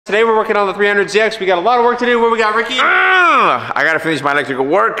Today we're working on the 300ZX. We got a lot of work to do. What we got, Ricky? I gotta finish my electrical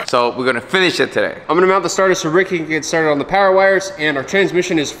work, so we're gonna finish it today. I'm gonna mount the starter so Ricky can get started on the power wires, and our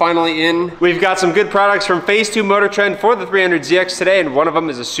transmission is finally in. We've got some good products from Phase 2 Motor Trend for the 300ZX today, and one of them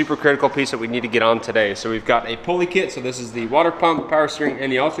is a super critical piece that we need to get on today. So we've got a pulley kit. So this is the water pump, power steering,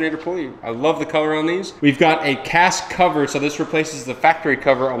 and the alternator pulley. I love the color on these. We've got a cast cover. So this replaces the factory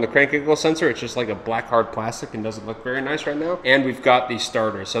cover on the crank angle sensor. It's just like a black hard plastic and doesn't look very nice right now. And we've got the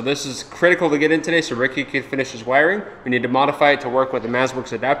starter. So this is critical to get in today so Ricky can finish his wiring. We need to modify it to work with the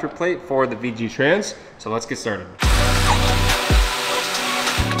Mazworks adapter plate for the VG Trans. So let's get started.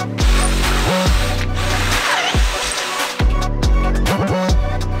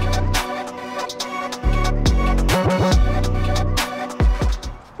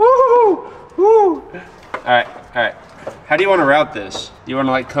 All right. How do you want to route this? Do you want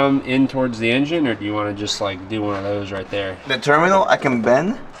to like come in towards the engine, or do you want to just like do one of those right there? The terminal I can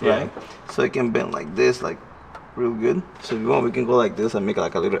bend, Yeah. right? So it can bend like this, like real good. So if you want, we can go like this and make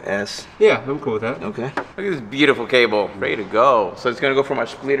like a little S. Yeah, I'm cool with that. Okay. Look at this beautiful cable, ready to go. So it's gonna go from our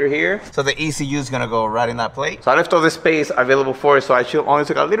splitter here. So the ECU is gonna go right in that plate. So I left all the space available for it, so I should only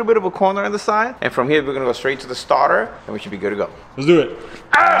take a little bit of a corner on the side. And from here, we're gonna go straight to the starter, and we should be good to go. Let's do it.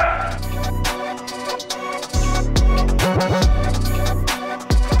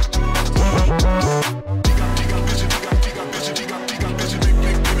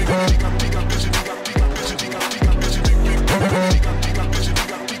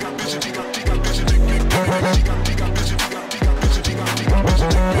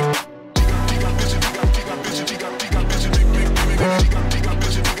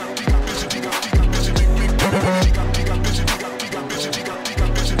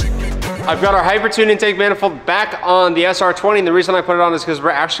 I've got our Hypertune intake manifold back on the SR20, and the reason I put it on is because we're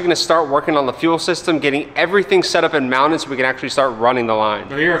actually going to start working on the fuel system, getting everything set up and mounted so we can actually start running the line.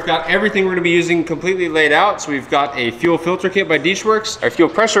 So here I've got everything we're going to be using completely laid out. So we've got a fuel filter kit by Dishworks, our fuel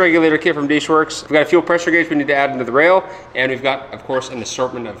pressure regulator kit from Dishworks. We've got a fuel pressure gauge we need to add into the rail, and we've got, of course, an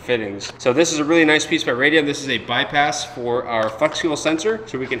assortment of fittings. So this is a really nice piece by Radian. This is a bypass for our flex fuel sensor,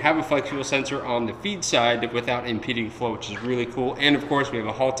 so we can have a flex fuel sensor on the feed side without impeding flow, which is really cool. And of course, we have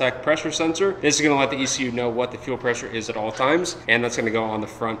a Haltech pressure sensor. This is going to let the ECU know what the fuel pressure is at all times, and that's going to go on the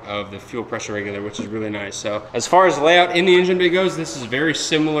front of the fuel pressure regulator, which is really nice. So as far as layout in the engine bay goes, this is very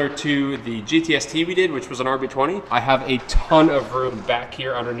similar to the GTST we did, which was an RB20. I have a ton of room back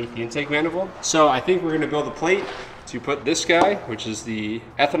here underneath the intake manifold. So I think we're going to build a plate to put this guy, which is the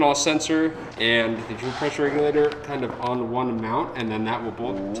ethanol sensor and the fuel pressure regulator, kind of on one mount, and then that will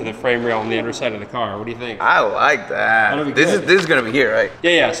bolt to the frame rail on the underside of the car. What do you think? I like that. This is gonna be here, right?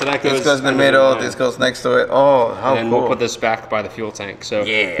 Yeah. So that goes. This goes in the middle. This goes next to it. Oh, how cool! And we'll put this back by the fuel tank. So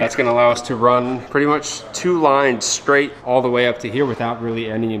that's gonna allow us to run pretty much 2 lines straight all the way up to here without really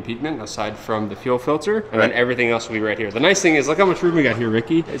any impediment, aside from the fuel filter, and then everything else will be right here. The nice thing is, look how much room we got here,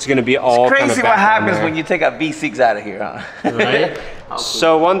 Ricky. It's gonna be all. It's crazy kind of what happens when you take a V6 out of here, huh? Right? Cool.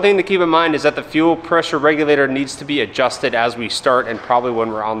 So one thing to keep in mind is that the fuel pressure regulator needs to be adjusted as we start, and probably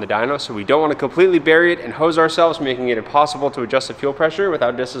when we're on the dyno. So we don't want to completely bury it and hose ourselves, making it impossible to adjust the fuel pressure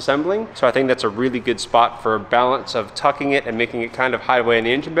without disassembling. So I think that's a really good spot for a balance of tucking it and making it kind of hide away in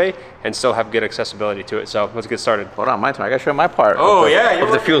the engine bay and still have good accessibility to it. So let's get started. Hold on, my turn. I gotta show my part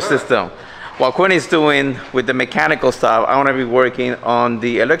of the fuel system. While Quinn doing with the mechanical stuff, I want to be working on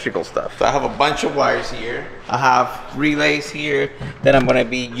the electrical stuff. So I have a bunch of wires here. I have relays here that I'm going to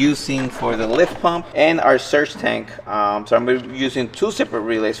be using for the lift pump and our surge tank. So I'm going to be using 2 separate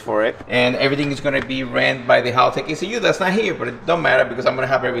relays for it. And everything is going to be ran by the Haltech ECU. That's not here, but it don't matter because I'm going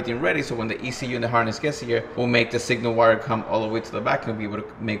to have everything ready. So when the ECU and the harness gets here, we'll make the signal wire come all the way to the back and we'll be able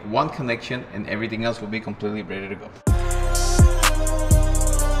to make one connection, and everything else will be completely ready to go.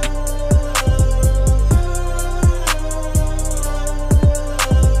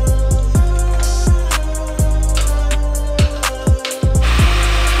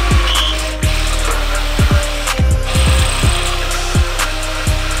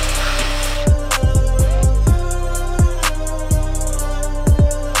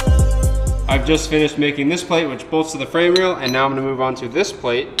 I've just finished making this plate, which bolts to the frame rail, and now I'm going to move on to this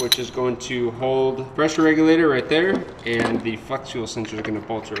plate, which is going to hold pressure regulator right there, and the flex fuel sensor is going to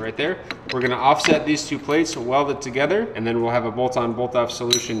bolt to it right there. We're going to offset these 2 plates, weld it together, and then we'll have a bolt-on, bolt-off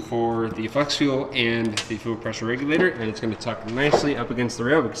solution for the flex fuel and the fuel pressure regulator, and it's going to tuck nicely up against the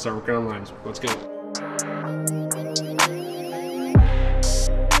rail. We can start working on lines. Let's go.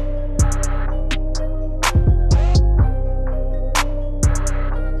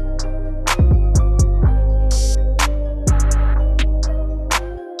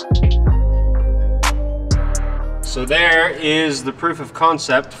 So there is the proof of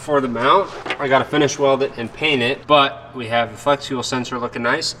concept for the mount. I gotta finish weld it and paint it, but we have the flex fuel sensor looking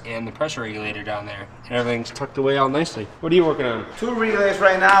nice and the pressure regulator down there. And everything's tucked away all nicely. What are you working on? 2 relays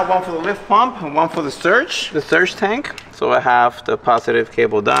right now, one for the lift pump and one for the surge tank. So I have the positive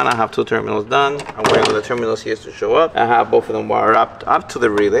cable done, I have 2 terminals done. I'm waiting on the terminals here to show up. I have both of them wired up to the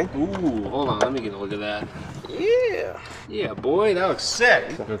relay. Ooh, hold on, let me get a look at that. Yeah. Yeah, boy, that looks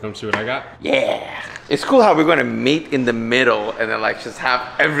sick. Here, come see what I got. Yeah. It's cool how we're gonna meet in the middle and then like just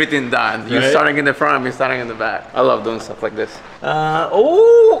have everything done. You're starting in the front, me starting in the back. I love doing stuff like this.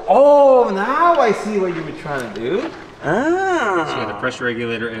 Oh, now I see what you were trying to do. Ah. So the pressure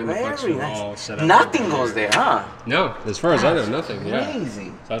regulator and the flex fuel all set up. Nothing goes there, huh? No, as far as I know, nothing. Crazy.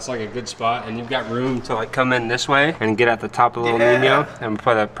 Yeah. So that's like a good spot, and you've got room to like come in this way and get at the top of the little Nino and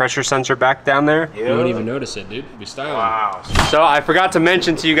put a pressure sensor back down there. You won't even notice it, dude. It'd be styling. Wow. So I forgot to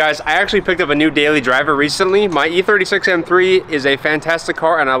mention to you guys, I actually picked up a new daily driver recently. My E36 M3 is a fantastic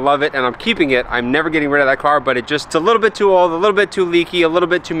car, and I love it, and I'm keeping it. I'm never getting rid of that car, but it's a little bit too old, a little bit too leaky, a little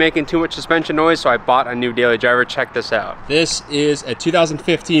bit too making too much suspension noise. So I bought a new daily driver. Check this out. This is a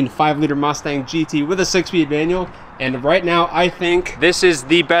 2015 5-liter Mustang GT with a 6-speed manual. And right now, I think this is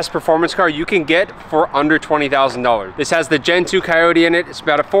the best performance car you can get for under $20,000. This has the Gen 2 Coyote in it. It's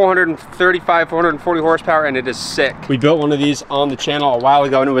about a 435, 440 horsepower, and it is sick. We built one of these on the channel a while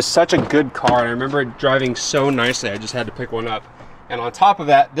ago, and it was such a good car. And I remember it driving so nicely. I just had to pick one up. And on top of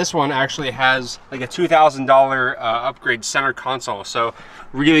that, this one actually has like a $2,000 upgrade center console. So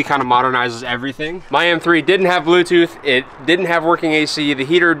really kind of modernizes everything. My M3 didn't have Bluetooth. It didn't have working AC. The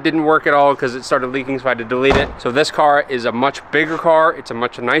heater didn't work at all because it started leaking, so I had to delete it. So this car is a much bigger car. It's a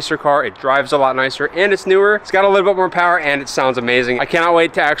much nicer car. It drives a lot nicer and it's newer. It's got a little bit more power and it sounds amazing. I cannot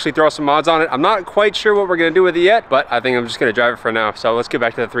wait to actually throw some mods on it. I'm not quite sure what we're gonna do with it yet, but I think I'm just gonna drive it for now. So let's get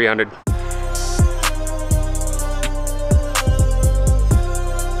back to the 300.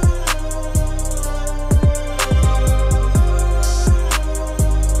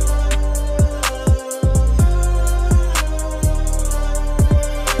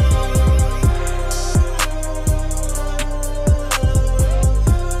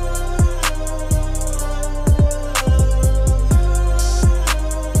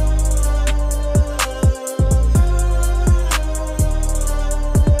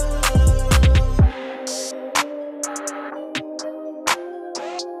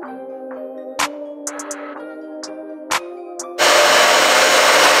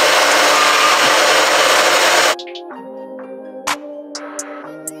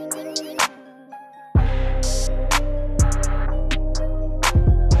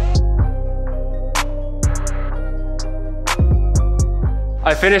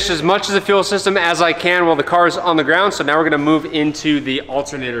 I finished as much of the fuel system as I can while the car is on the ground, so now we're gonna move into the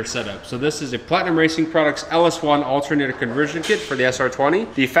alternator setup. So this is a Platinum Racing Products LS1 alternator conversion kit for the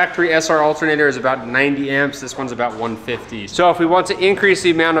SR20. The factory SR alternator is about 90 amps, this one's about 150. So if we want to increase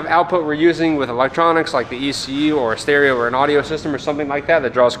the amount of output we're using with electronics like the ECU or a stereo or an audio system or something like that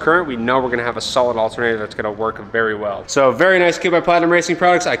that draws current, we know we're gonna have a solid alternator that's gonna work very well. So very nice kit by Platinum Racing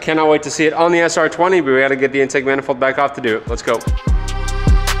Products. I cannot wait to see it on the SR20, but we gotta get the intake manifold back off to do it. Let's go.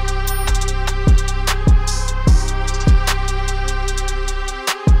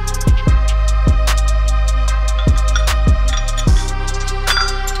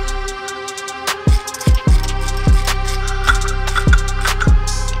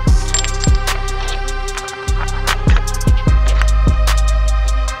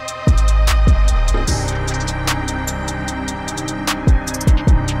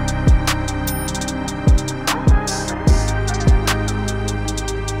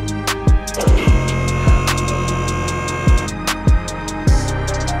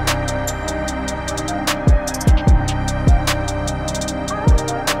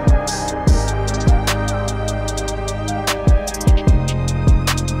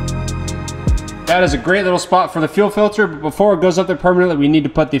 That is a great little spot for the fuel filter, but before it goes up there permanently, we need to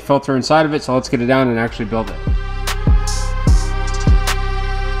put the filter inside of it, so let's get it down and actually build it.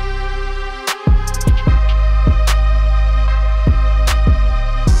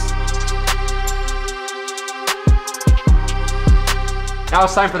 Now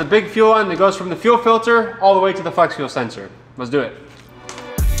it's time for the big fuel line that goes from the fuel filter all the way to the flex fuel sensor. Let's do it.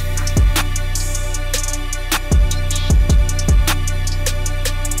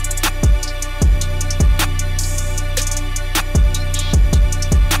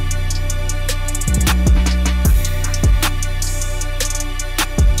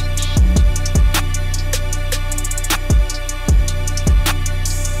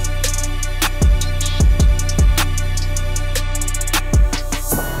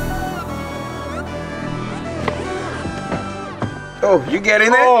 Oh, you getting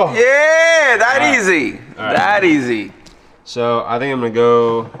it? Oh. Yeah, that easy. Right. That easy. So I think I'm gonna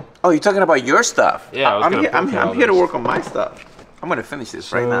go. Oh, you're talking about your stuff? Yeah, I'm here to work on my stuff. I'm gonna finish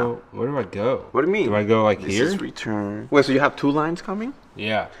this right now. Where do I go? What do you mean? Do I go like this here? Is return. Wait, so you have 2 lines coming?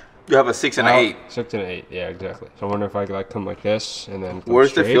 Yeah. You have a 6 and an 8. 6 and an 8. Yeah, exactly. So I wonder if I could like come like this and then.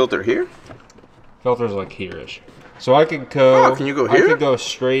 Where's straight. the filter here? Filter's like here-ish. So I could go. Oh, can you go here? I could go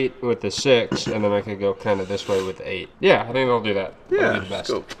straight with the 6, and then I could go kind of this way with the 8. Yeah, I think I'll do that. Yeah, That'll be the best.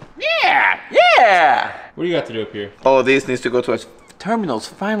 go. Yeah, yeah. What do you got to do up here? Oh, this needs to go to us. Terminals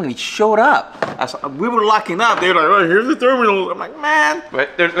finally showed up. We were locking up. They were like, oh, here's the terminal. I'm like, man. But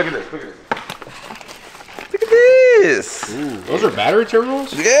look at this. Look at this. Look at this. Ooh, those are battery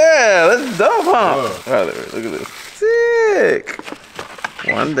terminals? Yeah, that's dope, huh? Whoa. Oh, look at this. Sick.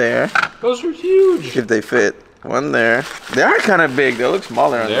 One there. Those are huge. If they fit. One there. They are kind of big. They look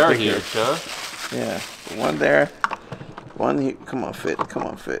smaller on They the are picture. huge, huh? Yeah. One there. One here. Come on, fit. Come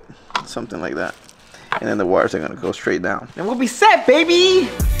on, fit. Something like that. And then the wires are gonna go straight down. And we'll be set, baby!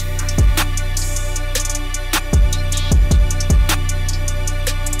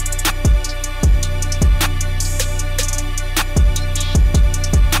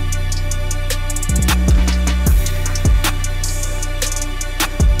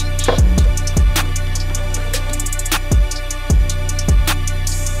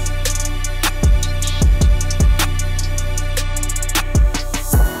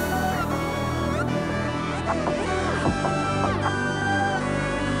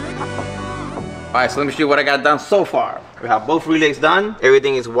 Alright, so let me show you what I got done so far. We have both relays done.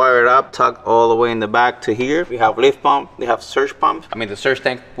 Everything is wired up, tucked all the way in the back to here. We have lift pump, we have surge pump. I mean the surge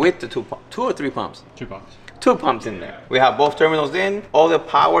tank with the 2 or 3 pumps? 2 pumps. 2 pumps in there. We have both terminals in. All the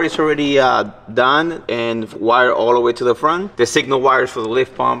power is already done and wired all the way to the front. The signal wires for the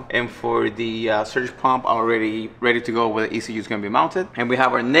lift pump and for the surge pump are already ready to go where the ECU is going to be mounted. And we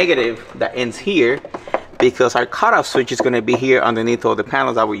have our negative that ends here, because our cutoff switch is going to be here underneath all the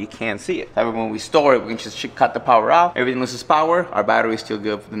panels, that way you can't see it. That way when we store it, we can just cut the power out. Everything loses power. Our battery is still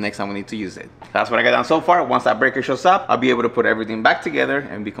good for the next time we need to use it. That's what I got done so far. Once that breaker shows up, I'll be able to put everything back together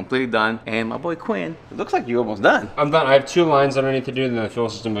and be completely done. And my boy Quinn, it looks like you're almost done. I'm done. I have 2 lines underneath to do, and then the fuel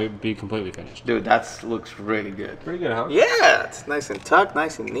system will be completely finished. Dude, that looks really good. Pretty good, huh? Yeah, it's nice and tucked,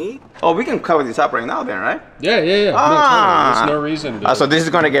 nice and neat. Oh, we can cover this up right now then, right? Yeah. No, totally. There's no reason to. So this is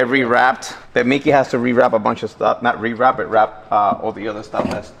going to get rewrapped. But Mickey has to rewrap a bunch of stuff. Not rewrap, but wrap all the other stuff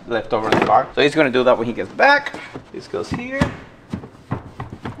that's left over in the car. So he's going to do that when he gets back. This goes here.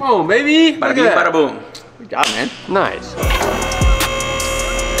 Come on, baby. Bada bing, bada boom. Good job, man. Nice.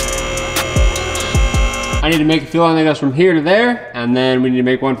 I need to make a fuel line that goes from here to there, and then we need to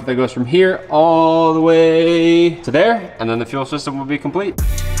make one that goes from here all the way to there, and then the fuel system will be complete.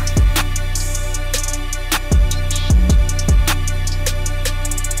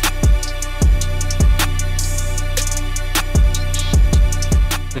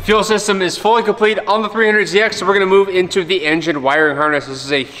 The fuel system is fully complete on the 300ZX, so we're gonna move into the engine wiring harness. This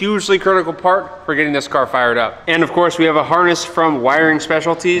is a hugely critical part for getting this car fired up. And of course, we have a harness from Wiring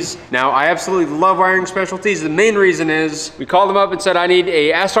Specialties. Now, I absolutely love Wiring Specialties. The main reason is we called them up and said, I need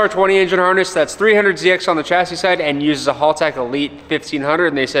a SR20 engine harness that's 300ZX on the chassis side and uses a Haltech Elite 1500,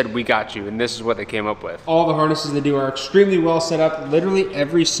 and they said, we got you, and this is what they came up with. All the harnesses they do are extremely well set up. Literally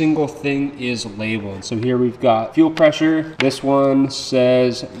every single thing is labeled. So here we've got fuel pressure. This one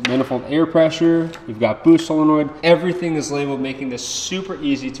says manifold air pressure. We've got boost solenoid. Everything is labeled, making this super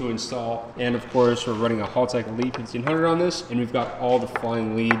easy to install. And of course, we're running a Haltech Elite 1500 on this, and we've got all the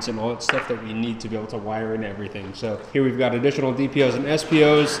flying leads and all that stuff that we need to be able to wire in everything. So here we've got additional DPOs and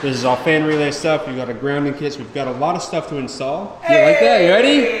SPOs. This is all fan relay stuff. We've got a grounding kit. So we've got a lot of stuff to install. You like that? You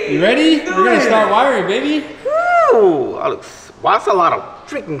ready? You ready? We're gonna start wiring, baby. Woo! That's a lot of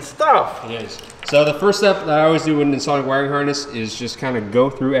freaking stuff. It is. So the first step that I always do when installing a wiring harness is just kind of go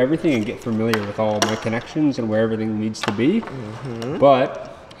through everything and get familiar with all my connections and where everything needs to be. But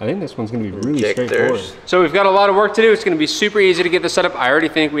I think this one's gonna be really straightforward. So we've got a lot of work to do. It's gonna be super easy to get this set up. I already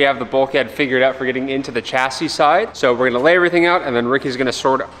think we have the bulkhead figured out for getting into the chassis side. So we're gonna lay everything out, and then Ricky's gonna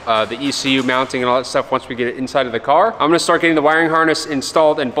sort the ECU mounting and all that stuff once we get it inside of the car. I'm gonna start getting the wiring harness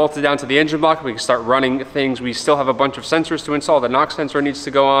installed and bolted down to the engine block. We can start running things. We still have a bunch of sensors to install. The NOx sensor needs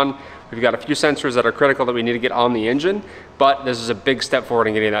to go on. We've got a few sensors that are critical that we need to get on the engine, but this is a big step forward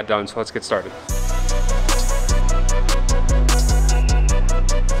in getting that done, so let's get started.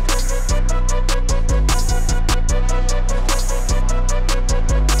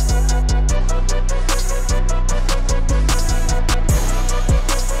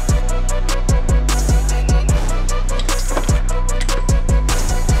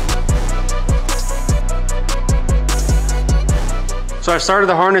 So I started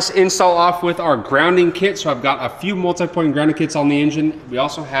the harness install off with our grounding kit. So I've got a few multi-point grounding kits on the engine. We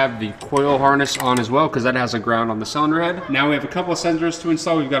also have the coil harness on as well because that has a ground on the cylinder head. Now we have a couple of sensors to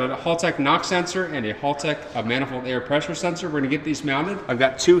install. We've got a Haltech knock sensor and a Haltech manifold air pressure sensor. We're gonna get these mounted. I've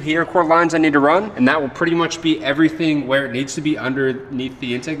got 2 heater core lines I need to run, and that will pretty much be everything where it needs to be underneath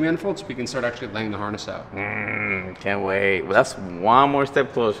the intake manifold so we can start actually laying the harness out. Can't wait. Well, that's one more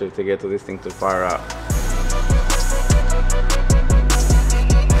step closer to get to this thing to fire up.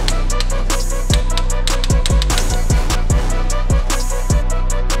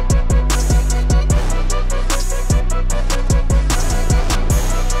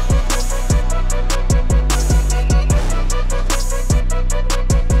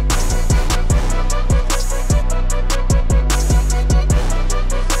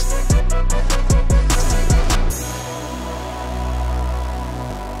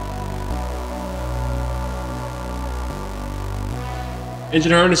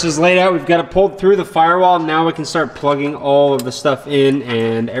 Engine harness is laid out. We've got it pulled through the firewall. Now we can start plugging all of the stuff in,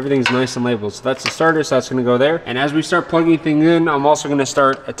 and everything's nice and labeled. So that's the starter, so that's gonna go there. And as we start plugging things in, I'm also gonna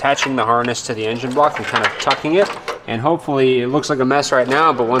start attaching the harness to the engine block and kind of tucking it. And hopefully, it looks like a mess right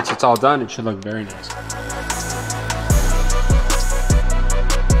now, but once it's all done, it should look very nice.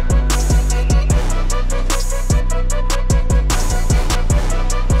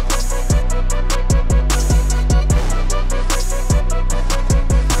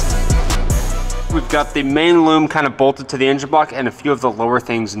 We've got the main loom kind of bolted to the engine block and a few of the lower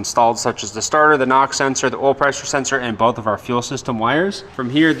things installed, such as the starter, the knock sensor, the oil pressure sensor, and both of our fuel system wires. From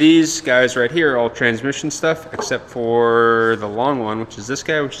here, these guys right here are all transmission stuff, except for the long one, which is this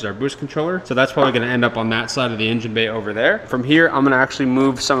guy, which is our boost controller. So that's probably gonna end up on that side of the engine bay over there. From here, I'm gonna actually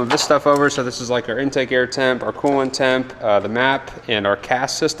move some of this stuff over. So this is like our intake air temp, our coolant temp, the map, and our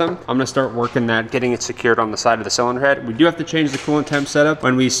CAS system. I'm gonna start working that, getting it secured on the side of the cylinder head. We do have to change the coolant temp setup.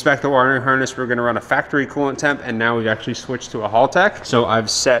 When we spec the wiring harness, we're gonna run a factory coolant temp, and now we've actually switched to a Haltech. So I've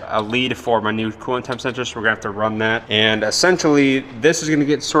set a lead for my new coolant temp sensor, so we're gonna have to run that. And essentially, this is gonna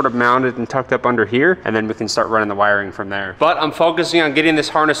get sort of mounted and tucked up under here, and then we can start running the wiring from there. But I'm focusing on getting this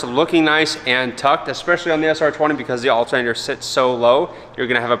harness looking nice and tucked, especially on the SR20 because the alternator sits so low. You're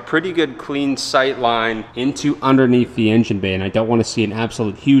gonna have a pretty good clean sight line into underneath the engine bay, and I don't wanna see an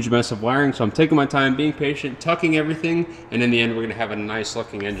absolute huge mess of wiring, so I'm taking my time, being patient, tucking everything, and in the end, we're gonna have a nice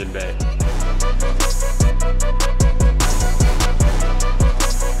looking engine bay.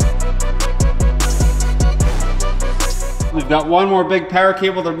 We've got one more big power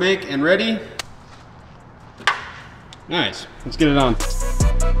cable to make and ready. Nice, let's get it on.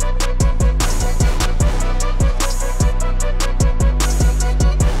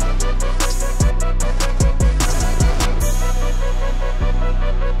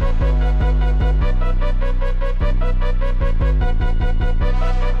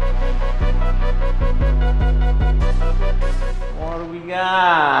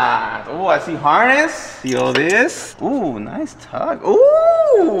 Oh, I see harness. See all this? Ooh, nice tug.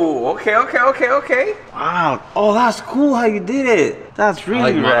 Ooh, okay. Wow. Oh, that's cool how you did it. That's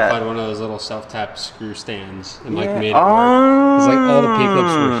really rad. I modified one of those little self-tap screw stands and like made it work. It's like all the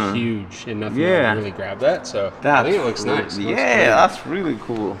P-clips were huge and nothing really grabbed that. So I think it looks nice. That's really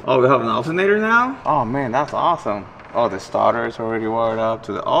cool. Oh, we have an alternator now? Oh man, that's awesome. Oh, the starter is already wired up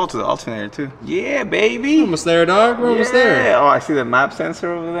to the alternator too. Yeah, baby. Almost there, dog. We're almost there. Oh, I see the map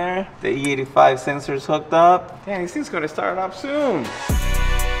sensor over there. The E85 sensor's hooked up. Dang, this thing's gonna start up soon.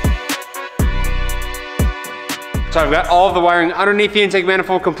 So I've got all of the wiring underneath the intake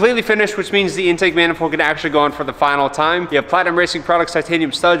manifold completely finished, which means the intake manifold can actually go on for the final time. We have Platinum Racing Products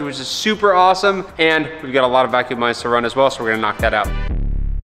titanium studs, which is super awesome. And we've got a lot of vacuum lines to run as well, so we're gonna knock that out.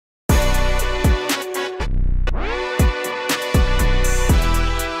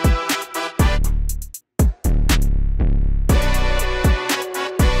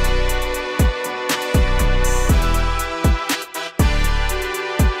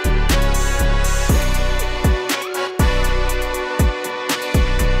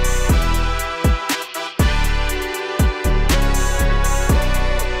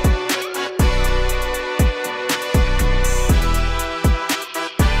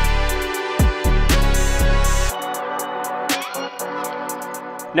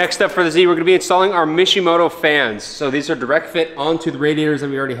 Next up for the Z, we're gonna be installing our Mishimoto fans. So these are direct fit onto the radiators that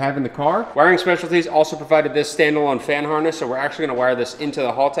we already have in the car. Wiring Specialties also provided this standalone fan harness, so we're actually gonna wire this into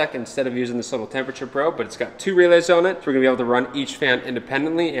the Haltech instead of using this little temperature probe, but it's got 2 relays on it, so we're gonna be able to run each fan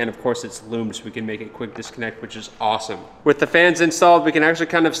independently, and of course it's loomed, so we can make a quick disconnect, which is awesome. With the fans installed, we can actually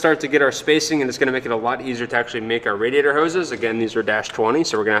kind of start to get our spacing, and it's gonna make it a lot easier to actually make our radiator hoses. Again, these are -20,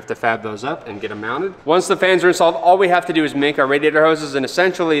 so we're gonna have to fab those up and get them mounted. Once the fans are installed, all we have to do is make our radiator hoses, and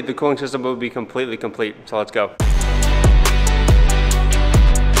essentially the cooling system will be completely complete. So let's go.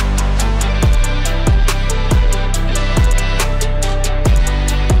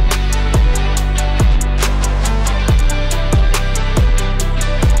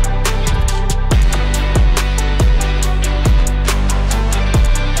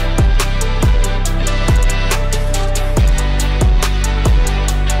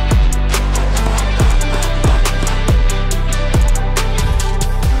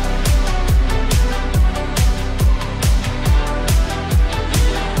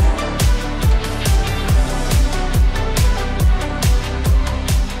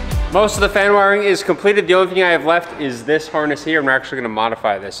 Most of the fan wiring is completed. The only thing I have left is this harness here. I'm actually gonna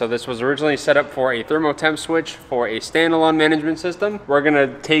modify this. So this was originally set up for a thermo temp switch for a standalone management system. We're gonna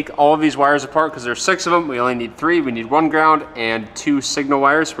take all of these wires apart because there's 6 of them. We only need 3. We need 1 ground and 2 signal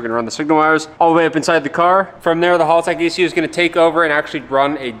wires. We're gonna run the signal wires all the way up inside the car. From there, the Haltech ECU is gonna take over and actually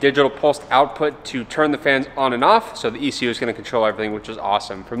run a digital pulsed output to turn the fans on and off. So the ECU is gonna control everything, which is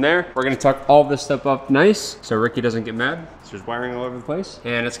awesome. From there, we're gonna tuck all this stuff up nice so Ricky doesn't get mad. There's wiring all over the place,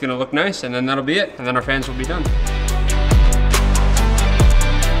 and it's gonna look nice, and then that'll be it, and then our fans will be done.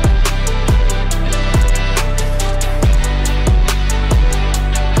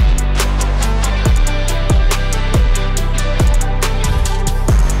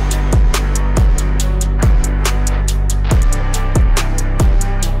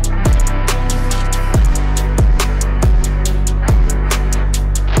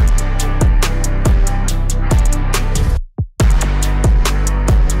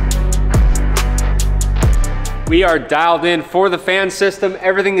 We are dialed in for the fan system.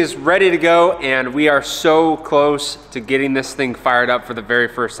 Everything is ready to go, and we are so close to getting this thing fired up for the very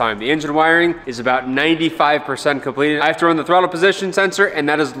first time. The engine wiring is about 95% completed. I have to run the throttle position sensor, and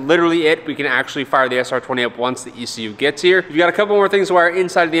that is literally it. We can actually fire the SR20 up once the ECU gets here. We've got a couple more things to wire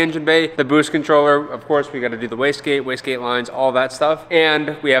inside of the engine bay. The boost controller, of course, we got to do the wastegate lines, all that stuff.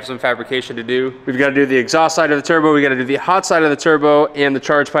 And we have some fabrication to do. We've got to do the exhaust side of the turbo. We got to do the hot side of the turbo and the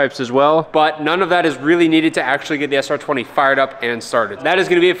charge pipes as well. But none of that is really needed to actually get the SR20 fired up and started. That is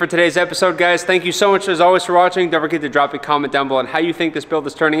going to be it for today's episode, guys. Thank you so much as always for watching. Don't forget to drop a comment down below on how you think this build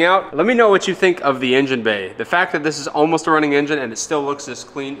is turning out. Let me know what you think of the engine bay. The fact that this is almost a running engine and it still looks this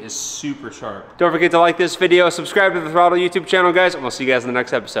clean is super sharp. Don't forget to like this video, subscribe to the throtlVIP YouTube channel, guys, and we'll see you guys in the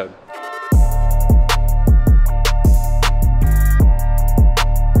next episode.